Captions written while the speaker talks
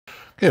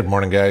Good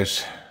morning,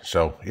 guys.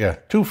 So, yeah,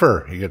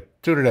 twofer. You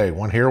get two today,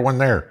 one here, one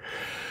there.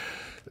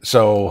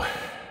 So,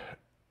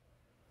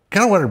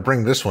 kind of wanted to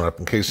bring this one up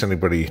in case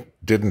anybody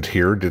didn't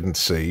hear, didn't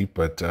see.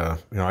 But,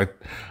 I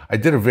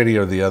did a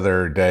video the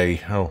other day,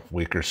 a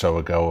week or so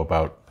ago,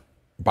 about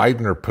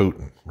Biden or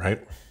Putin,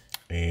 right?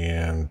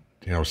 And,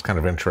 it's kind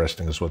of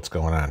interesting is what's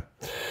going on.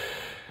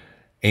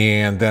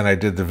 And then I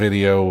did the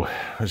video,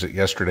 was it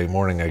yesterday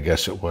morning, I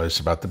guess it was,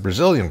 about the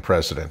Brazilian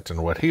president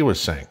and what he was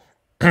saying.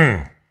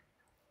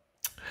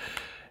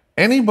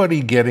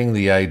 Anybody getting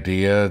the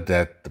idea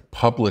that the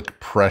public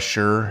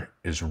pressure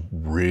is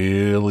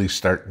really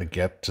starting to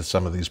get to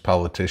some of these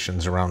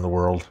politicians around the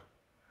world?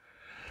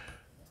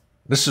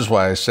 This is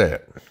why I say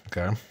it,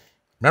 okay?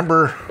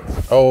 Remember,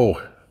 a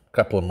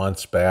couple of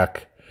months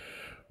back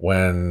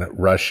when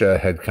Russia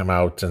had come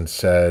out and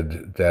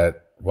said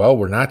that, well,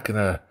 we're not going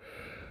to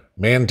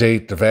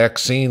mandate the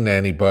vaccine to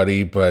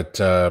anybody, but,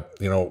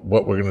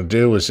 what we're going to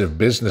do is if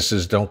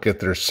businesses don't get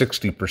their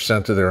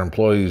 60% of their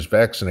employees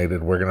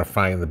vaccinated, we're going to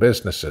fine the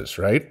businesses,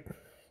 right?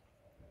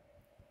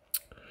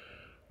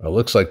 Well, it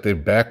looks like they've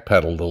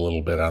backpedaled a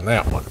little bit on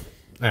that one.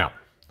 Now,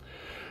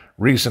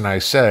 reason I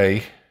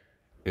say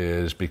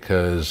is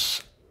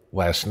because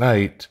last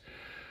night,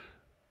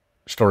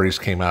 stories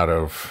came out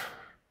of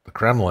the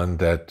Kremlin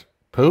that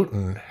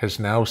Putin has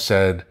now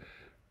said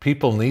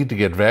people need to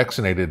get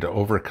vaccinated to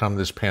overcome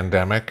this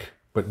pandemic,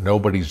 but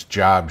nobody's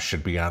job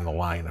should be on the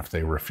line if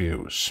they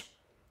refuse,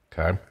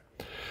 okay?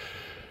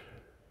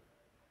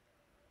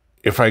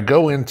 If I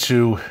go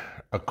into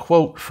a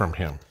quote from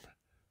him,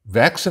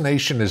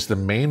 vaccination is the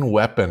main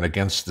weapon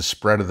against the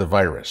spread of the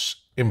virus.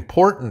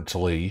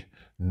 Importantly,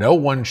 no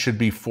one should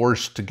be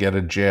forced to get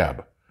a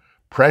jab.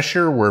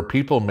 Pressure where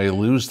people may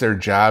lose their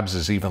jobs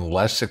is even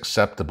less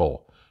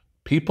acceptable.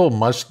 People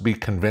must be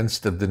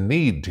convinced of the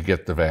need to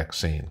get the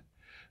vaccine.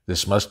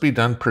 This must be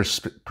done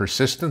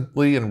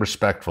persistently and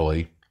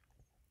respectfully.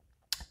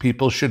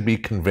 People should be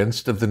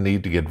convinced of the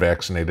need to get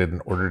vaccinated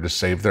in order to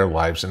save their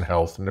lives and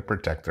health and to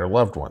protect their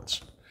loved ones.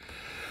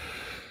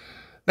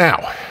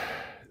 Now,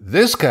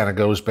 this kind of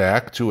goes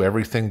back to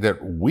everything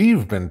that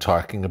we've been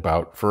talking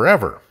about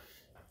forever.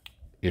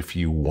 If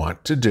you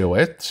want to do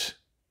it,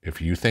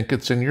 if you think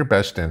it's in your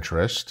best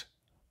interest,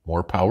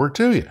 more power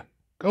to you.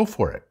 Go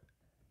for it.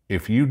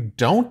 If you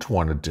don't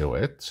want to do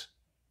it,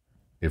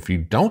 if you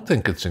don't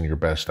think it's in your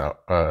best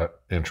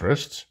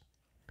interests,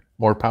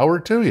 more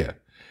power to you.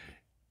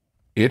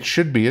 It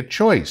should be a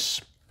choice.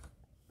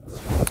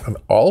 And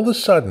all of a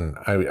sudden,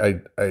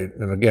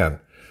 and again,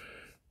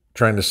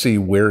 trying to see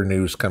where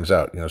news comes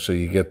out. So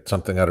you get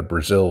something out of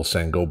Brazil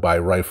saying go buy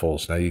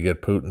rifles. Now you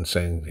get Putin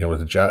saying,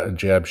 the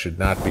jab should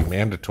not be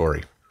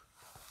mandatory.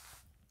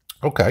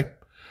 Okay.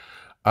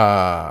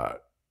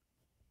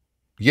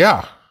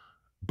 Yeah,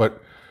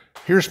 but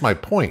here's my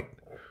point.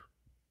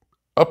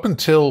 Up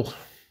until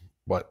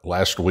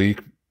last week,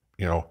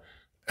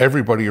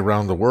 everybody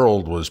around the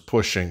world was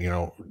pushing,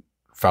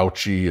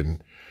 Fauci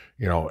and,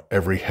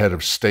 every head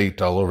of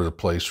state all over the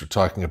place were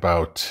talking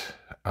about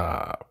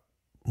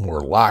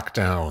more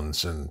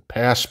lockdowns and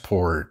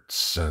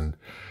passports, and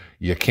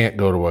you can't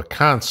go to a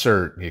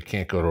concert, and you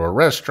can't go to a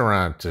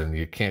restaurant, and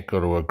you can't go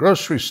to a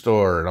grocery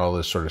store, and all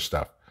this sort of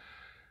stuff.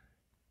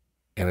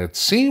 And it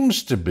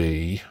seems to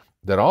be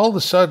that all of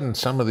a sudden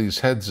some of these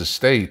heads of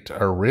state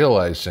are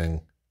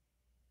realizing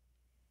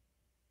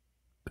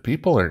the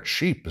people aren't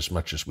sheep as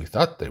much as we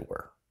thought they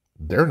were.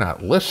 They're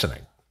not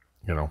listening,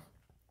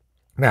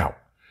 Now,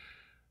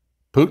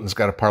 Putin's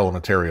got a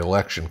parliamentary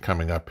election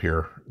coming up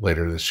here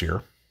later this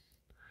year.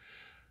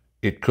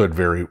 It could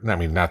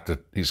not that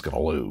he's going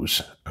to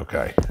lose,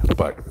 okay,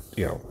 but,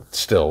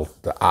 still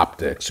the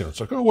optics, it's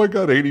like, I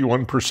got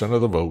 81%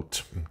 of the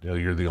vote.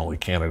 You're the only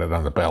candidate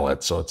on the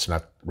ballot, so it's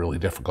not really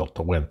difficult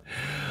to win.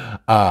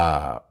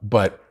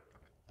 But,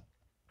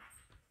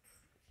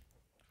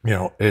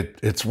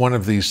 it's one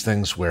of these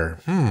things where,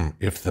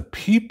 if the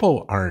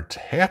people aren't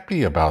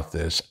happy about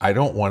this, I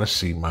don't want to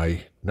see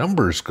my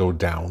numbers go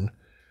down,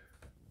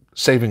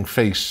 saving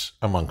face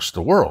amongst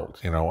the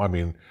world.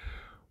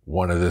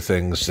 One of the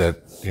things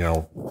that,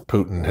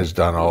 Putin has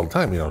done all the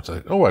time, it's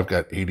like, I've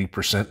got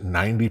 80%,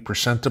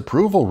 90%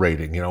 approval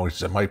rating. He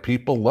said, my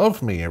people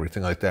love me,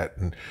 everything like that.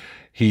 And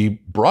he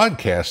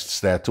broadcasts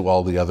that to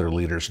all the other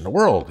leaders in the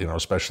world,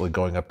 especially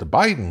going up to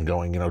Biden,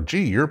 going,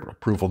 gee, your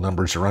approval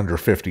numbers are under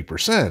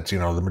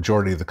 50%. The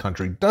majority of the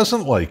country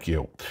doesn't like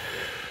you.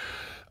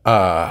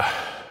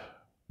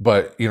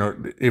 But,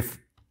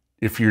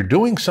 if you're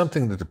doing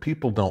something that the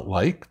people don't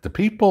like, the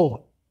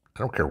people, I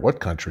don't care what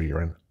country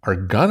you're in, are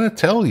gonna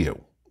tell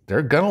you.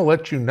 They're gonna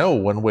let you know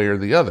one way or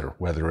the other,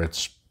 whether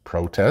it's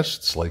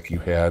protests like you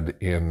had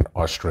in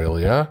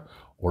Australia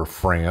or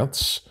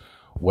France,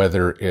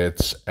 whether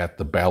it's at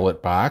the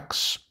ballot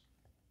box,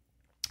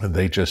 and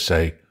they just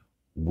say,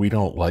 we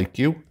don't like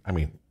you.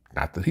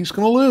 Not that he's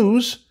gonna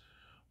lose,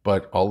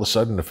 but all of a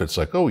sudden, if it's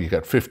like, you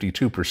got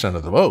 52%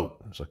 of the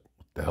vote, it's like,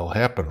 what the hell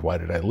happened? Why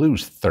did I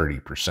lose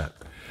 30%?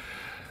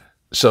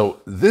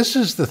 So this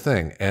is the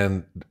thing,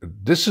 and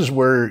this is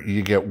where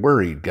you get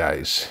worried,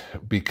 guys,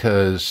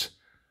 because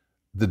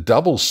the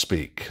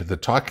doublespeak, the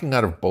talking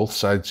out of both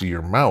sides of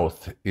your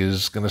mouth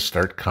is going to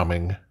start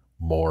coming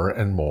more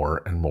and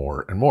more and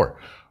more and more.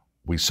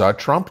 We saw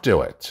Trump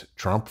do it.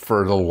 Trump,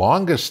 for the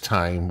longest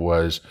time,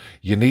 was,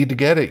 you need to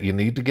get it, you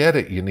need to get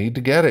it, you need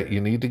to get it, you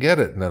need to get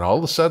it. And then all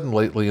of a sudden,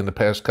 lately, in the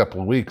past couple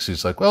of weeks,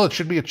 he's like, well, it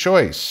should be a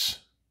choice.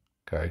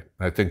 Okay.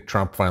 And I think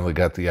Trump finally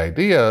got the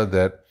idea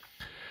that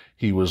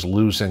he was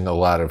losing a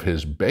lot of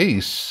his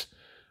base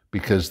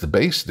because the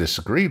base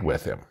disagreed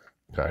with him.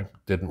 Okay.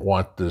 Didn't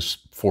want this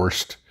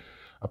forced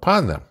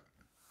upon them.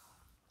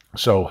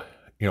 So,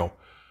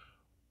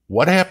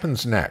 what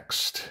happens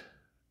next?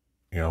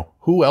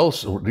 Who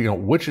else,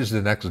 which is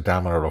the next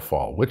domino to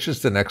fall? Which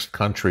is the next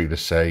country to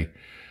say,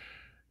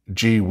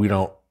 gee, we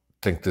don't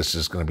think this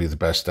is going to be the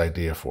best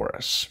idea for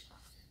us?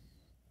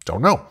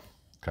 Don't know.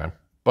 Okay.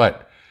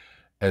 But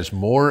as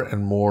more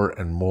and more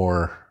and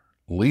more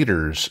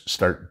leaders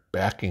start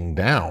backing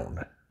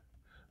down,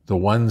 the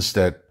ones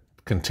that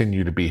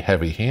continue to be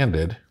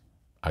heavy-handed,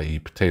 i.e.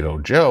 Potato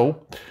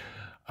Joe,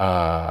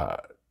 they're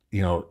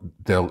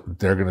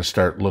going to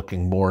start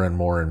looking more and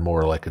more and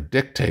more like a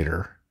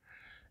dictator,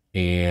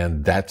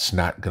 and that's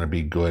not going to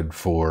be good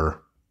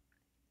for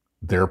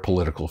their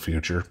political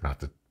future.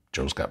 Not that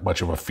Joe's got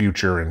much of a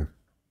future in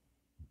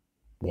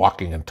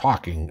walking and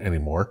talking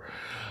anymore,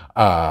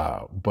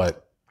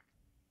 but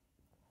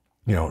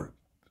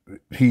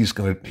he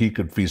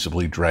could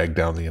feasibly drag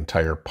down the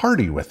entire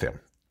party with him.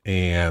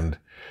 And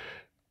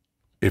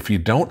if you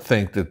don't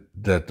think that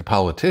the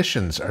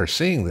politicians are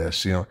seeing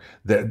this,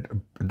 that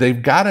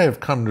they've got to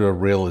have come to a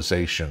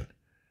realization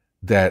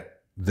that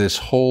this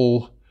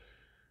whole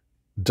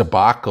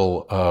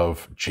debacle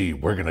of, gee,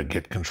 we're going to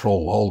get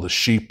control, all the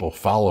sheep will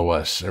follow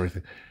us,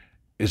 everything,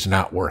 is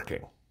not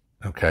working.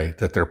 Okay,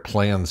 that their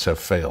plans have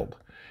failed.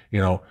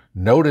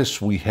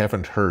 Notice we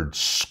haven't heard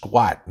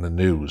squat in the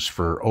news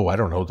for,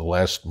 the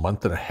last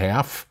month and a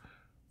half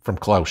from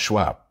Klaus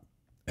Schwab.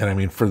 And I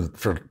mean, for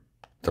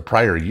the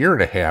prior year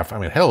and a half,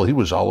 hell, he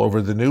was all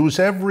over the news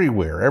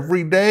everywhere.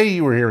 Every day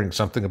you were hearing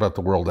something about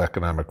the World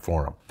Economic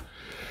Forum.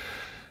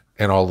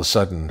 And all of a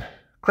sudden,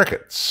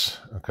 crickets,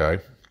 okay?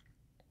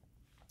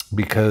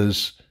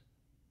 Because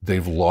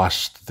they've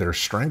lost their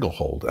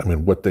stranglehold.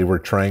 What they were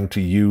trying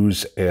to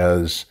use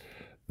as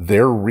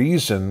their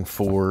reason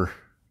for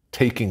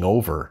taking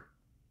over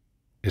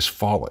is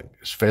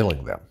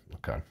failing them,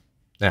 okay?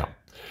 Now,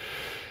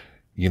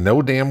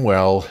 damn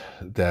well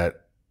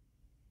that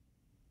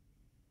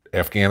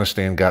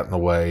Afghanistan got in the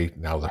way.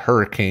 Now the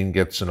hurricane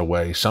gets in the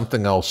way.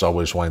 Something else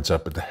always winds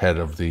up at the head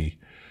of the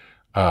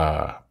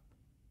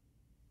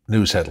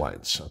news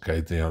headlines,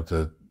 okay?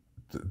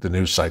 The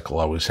news cycle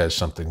always has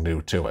something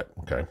new to it,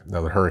 okay?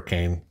 Now the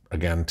hurricane,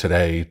 again,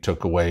 today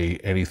took away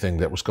anything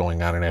that was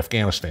going on in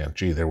Afghanistan.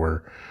 Gee, there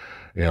were,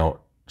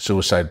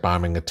 suicide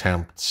bombing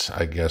attempts.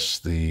 I guess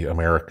the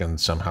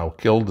Americans somehow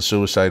killed the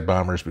suicide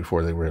bombers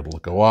before they were able to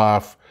go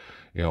off,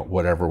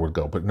 whatever would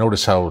go. But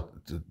notice how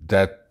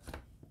that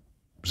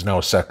is now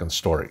a second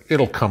story.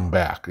 It'll come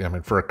back.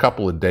 For a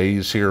couple of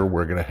days here,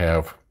 we're going to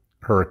have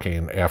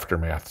hurricane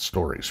aftermath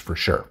stories for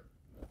sure.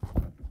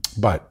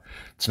 But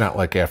it's not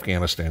like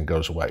Afghanistan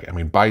goes away.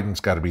 Biden's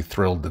got to be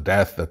thrilled to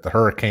death that the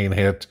hurricane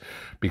hit,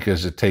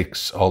 because it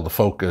takes all the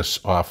focus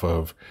off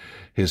of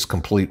his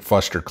complete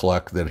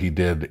fustercluck that he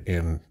did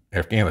in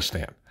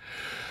Afghanistan.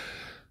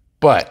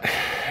 But,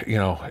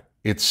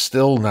 it's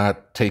still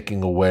not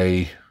taking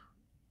away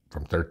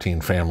from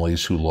 13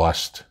 families who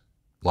lost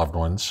loved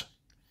ones.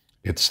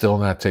 It's still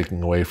not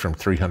taking away from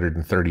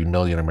 330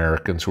 million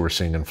Americans who are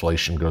seeing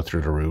inflation go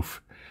through the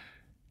roof.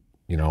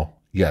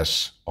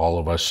 Yes, all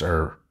of us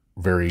are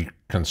very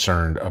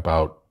concerned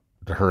about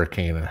the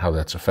hurricane and how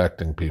that's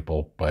affecting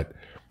people, but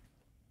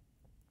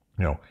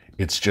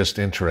it's just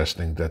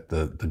interesting that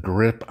the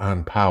grip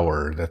on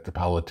power that the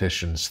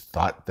politicians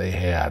thought they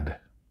had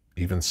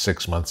even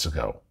 6 months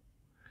ago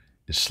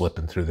is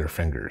slipping through their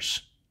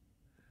fingers.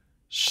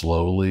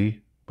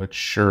 Slowly but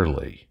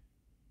surely,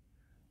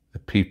 the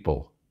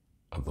people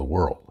of the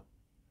world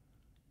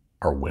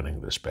are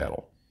winning this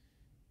battle.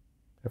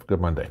 Have a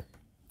good Monday.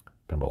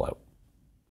 Pinball out.